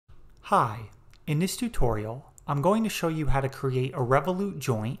Hi, in this tutorial, I'm going to show you how to create a Revolute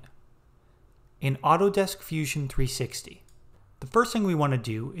joint in Autodesk Fusion 360. The first thing we want to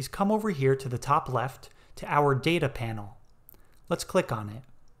do is come over here to the top left to our data panel. Let's click on it.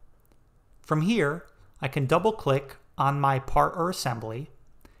 From here, I can double click on my part or assembly,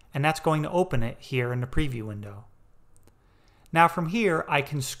 and that's going to open it here in the preview window. Now from here, I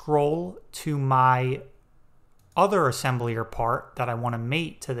can scroll to my other assembly or part that I want to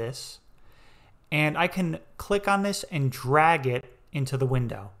mate to this, and I can click on this and drag it into the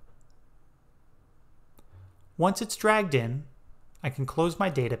window. Once it's dragged in, I can close my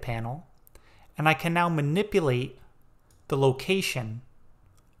data panel, and I can now manipulate the location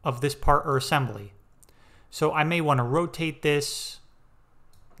of this part or assembly. So I may want to rotate this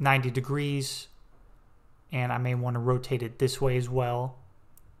 90 degrees, and I may want to rotate it this way as well.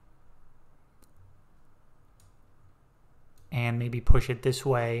 And maybe push it this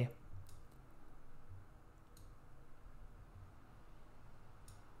way.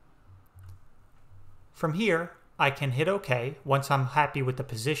 From here, I can hit OK once I'm happy with the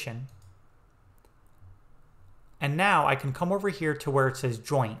position. And now I can come over here to where it says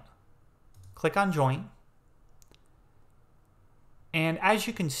Joint. Click on Joint. And as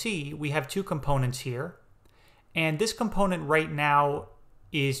you can see, we have two components here. And this component right now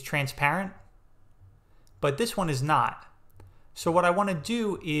is transparent, but this one is not. So what I want to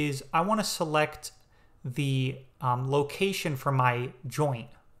do is I want to select the location for my joint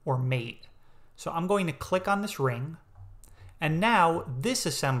or mate. So I'm going to click on this ring, and now this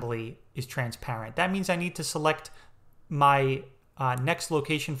assembly is transparent. That means I need to select my next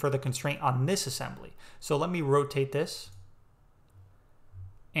location for the constraint on this assembly. So let me rotate this,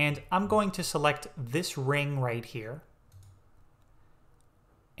 and I'm going to select this ring right here.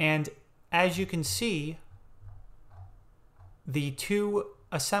 And as you can see, the two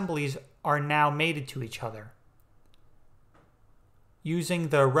assemblies are now mated to each other using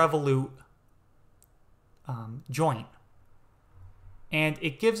the Revolute joint. And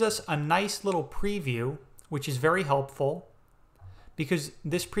it gives us a nice little preview, which is very helpful because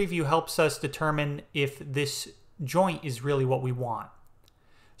this preview helps us determine if this joint is really what we want.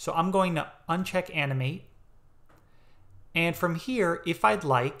 So I'm going to uncheck Animate. And from here, if I'd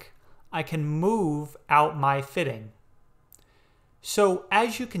like, I can move out my fitting. So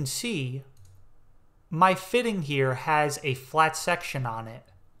as you can see, my fitting here has a flat section on it.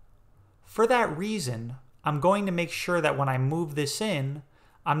 For that reason, I'm going to make sure that when I move this in,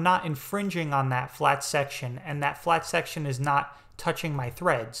 I'm not infringing on that flat section, and that flat section is not touching my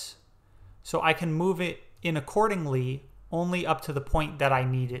threads. So I can move it in accordingly only up to the point that I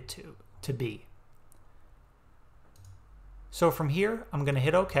need it to be. So from here, I'm going to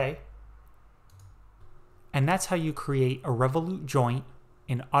hit OK. And that's how you create a Revolute joint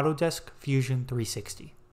in Autodesk Fusion 360.